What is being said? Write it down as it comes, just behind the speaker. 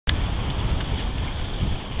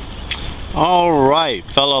Alright,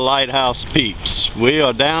 fellow lighthouse peeps, we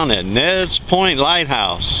are down at Ned Point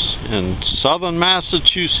Lighthouse in southern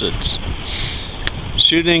Massachusetts,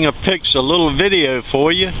 shooting a little video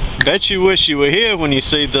for you. Bet you wish you were here when you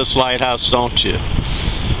see this lighthouse, don't you?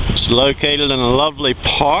 It's located in a lovely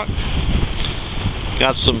park,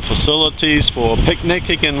 got some facilities for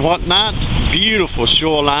picnicking and whatnot. Beautiful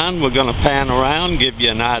shoreline. We're going to pan around, give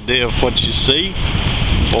you an idea of what you see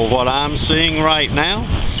or what I'm seeing right now.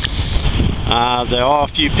 There are a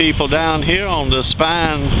few people down here on this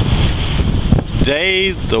fine day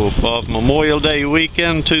of Memorial Day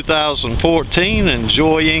weekend 2014,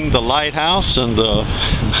 enjoying the lighthouse and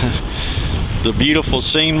the beautiful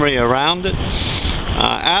scenery around it.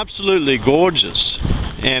 Absolutely gorgeous,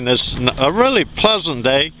 and it's a really pleasant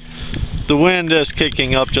day. The wind is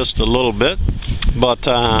kicking up just a little bit, but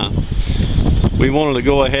we wanted to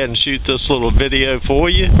go ahead and shoot this little video for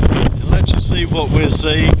you and let you see what we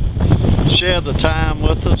see. Share the time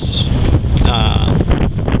with us.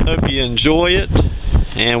 Hope you enjoy it,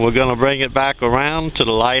 and we're going to bring it back around to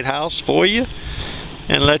the lighthouse for you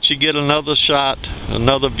and let you get another shot,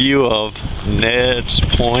 another view of Ned's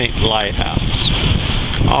Point Lighthouse.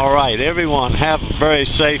 Alright everyone, have a very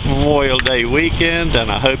safe Memorial Day weekend, and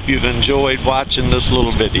I hope you've enjoyed watching this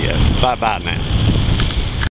little video. Bye bye now.